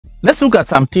Let's look at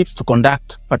some tips to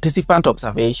conduct participant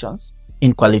observations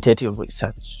in qualitative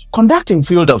research. Conducting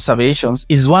field observations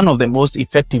is one of the most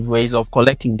effective ways of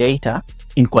collecting data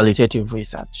in qualitative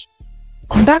research.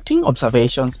 Conducting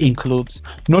observations includes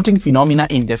noting phenomena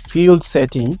in the field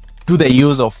setting through the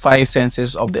use of 5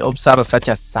 senses of the observer, such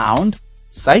as sound,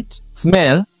 sight,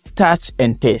 smell, touch,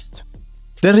 and taste.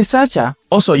 The researcher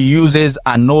also uses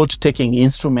a note-taking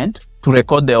instrument to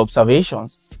record the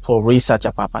observations for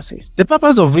researcher purposes. The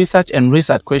purpose of research and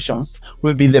research questions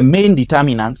will be the main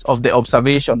determinants of the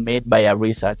observation made by a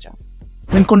researcher.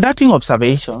 When conducting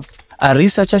observations, a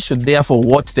researcher should therefore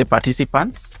watch the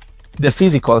participants, the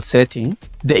physical setting,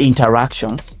 the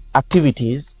interactions,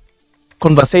 activities,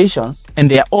 conversations, and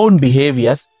their own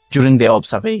behaviors during the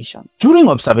observation. During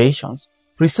observations,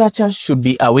 researchers should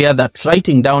be aware that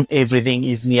writing down everything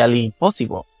is nearly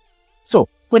impossible. So,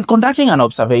 when conducting an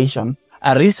observation,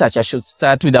 a researcher should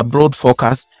start with a broad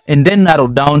focus and then narrow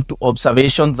down to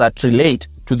observations that relate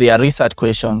to their research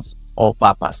questions or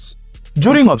purpose.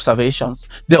 During observations,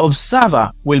 the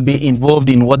observer will be involved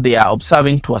in what they are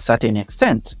observing to a certain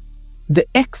extent. The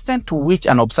extent to which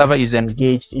an observer is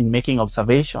engaged in making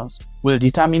observations will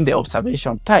determine the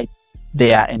observation type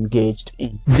they are engaged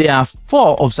in. There are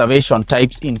 4 observation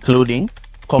types, including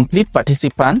complete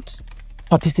participant,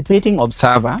 participating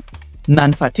observer,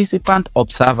 non-participant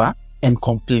observer, and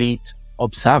complete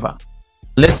observer.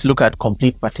 Let's look at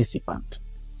complete participant.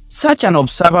 Such an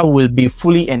observer will be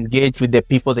fully engaged with the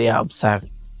people they are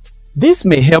observing. This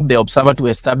may help the observer to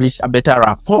establish a better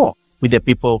rapport with the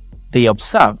people they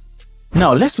observe.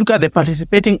 Now, let's look at the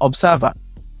participating observer.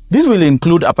 This will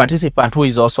include a participant who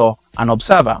is also an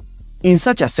observer. In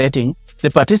such a setting, the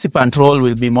participant role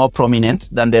will be more prominent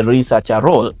than the researcher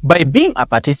role. By being a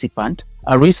participant,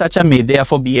 a researcher may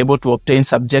therefore be able to obtain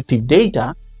subjective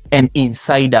data and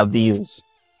insider views.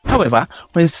 However,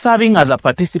 when serving as a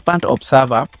participant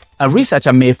observer, a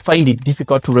researcher may find it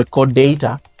difficult to record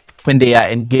data when they are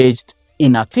engaged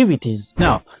in activities.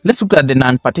 Now, let's look at the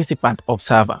non-participant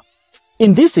observer.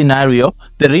 In this scenario,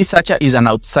 the researcher is an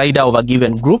outsider of a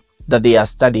given group that they are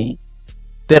studying.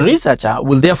 The researcher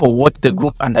will therefore watch the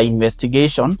group under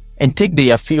investigation and take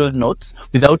their field notes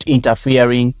without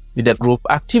interfering with the group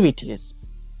activities.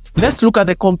 Let's look at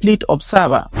the complete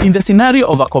observer. In the scenario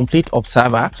of a complete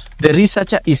observer, the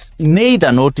researcher is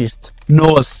neither noticed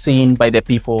nor seen by the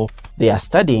people they are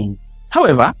studying.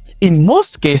 However, in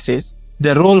most cases,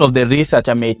 the role of the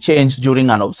researcher may change during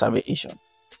an observation.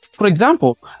 For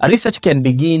example, a researcher can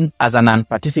begin as a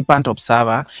non-participant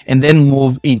observer and then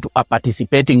move into a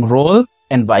participating role,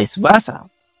 and vice versa.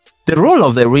 The role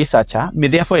of the researcher may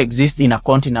therefore exist in a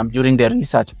continuum during the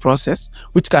research process,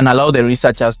 which can allow the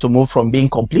researchers to move from being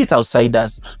complete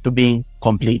outsiders to being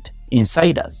complete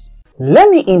insiders. Let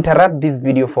me interrupt this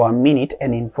video for a minute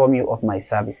and inform you of my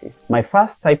services. My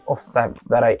first type of service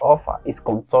that I offer is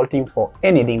consulting for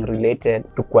anything related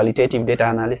to qualitative data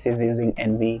analysis using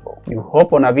NVivo. You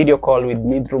hop on a video call with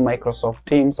me through Microsoft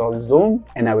Teams or Zoom,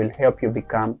 and I will help you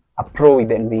become a pro with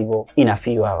NVivo in a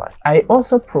few hours. I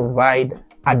also provide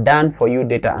a done-for-you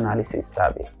data analysis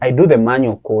service. I do the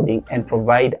manual coding and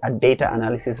provide a data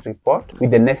analysis report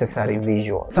with the necessary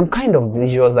visuals. Some kind of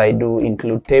visuals I do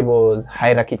include tables,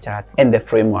 hierarchy charts, and the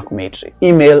framework matrix.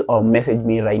 Email or message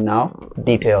me right now.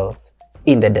 Details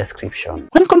in the description.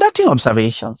 When conducting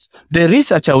observations, the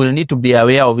researcher will need to be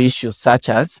aware of issues such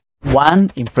as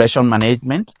 1. Impression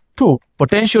management, 2.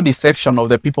 Potential deception of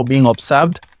the people being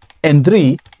observed, and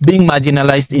 3. Being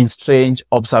marginalized in strange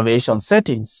observation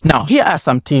settings. Now, here are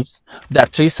some tips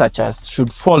that researchers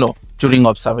should follow during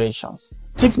observations.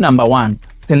 Tip number 1.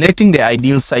 Selecting the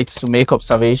ideal sites to make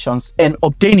observations and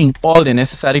obtaining all the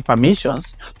necessary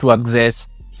permissions to access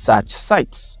such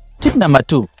sites. Tip number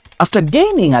 2. After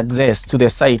gaining access to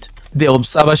the site, the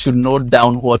observer should note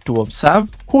down what to observe,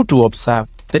 who to observe,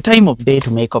 the time of day to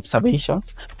make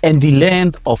observations, and the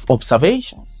length of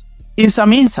observations. In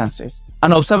some instances,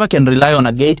 an observer can rely on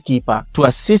a gatekeeper to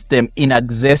assist them in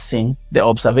accessing the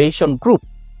observation group.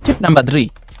 Tip number 3.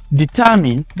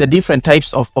 Determine the different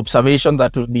types of observation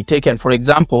that will be taken. For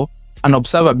example, an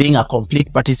observer being a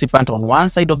complete participant on one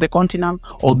side of the continuum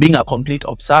or being a complete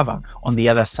observer on the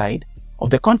other side of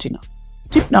the continuum.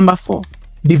 Tip number 4.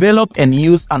 Develop and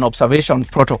use an observation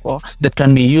protocol that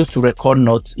can be used to record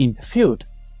notes in the field.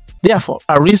 Therefore,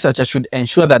 a researcher should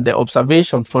ensure that the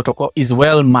observation protocol is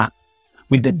well marked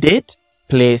with the date,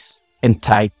 place, and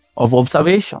type of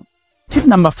observation. Tip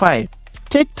number 5.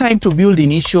 Take time to build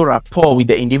initial rapport with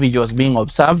the individuals being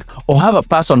observed, or have a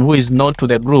person who is known to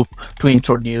the group to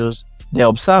introduce the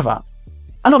observer.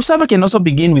 An observer can also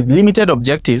begin with limited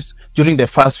objectives during the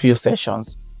first few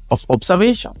sessions of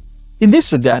observation. In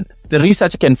this regard, the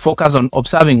researcher can focus on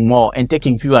observing more and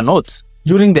taking fewer notes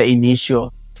during the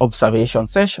initial observation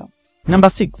session. Number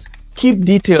 6, keep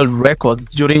detailed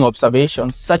records during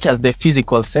observations such as the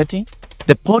physical setting,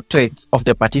 the portraits of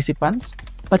the participants,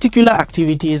 particular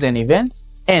activities and events,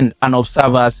 and an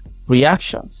observer's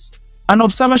reactions. An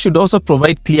observer should also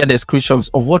provide clear descriptions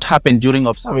of what happened during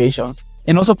observations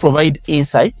and also provide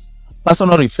insights,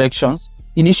 personal reflections,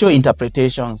 initial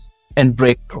interpretations, and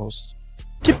breakthroughs.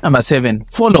 Tip number 7,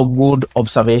 follow good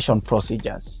observation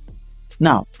procedures.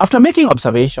 Now, after making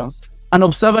observations, an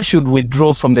observer should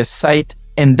withdraw from the site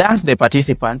and thank the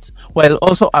participants while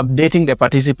also updating the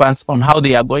participants on how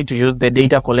they are going to use the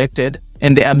data collected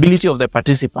and the ability of the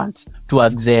participants to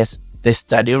access the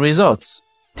study results.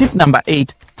 Tip number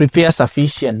 8, prepare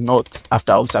sufficient notes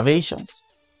after observations.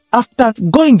 After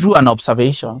going through an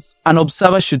observations, an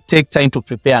observer should take time to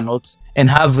prepare notes and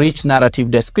have rich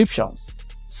narrative descriptions.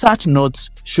 Such notes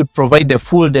should provide the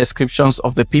full descriptions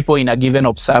of the people in a given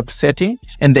observed setting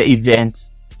and the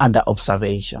events under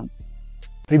observation.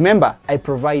 Remember, I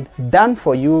provide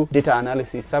done-for-you data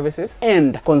analysis services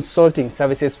and consulting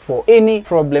services for any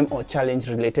problem or challenge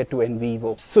related to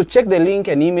NVivo. So check the link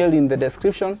and email in the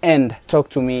description and talk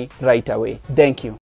to me right away. Thank you.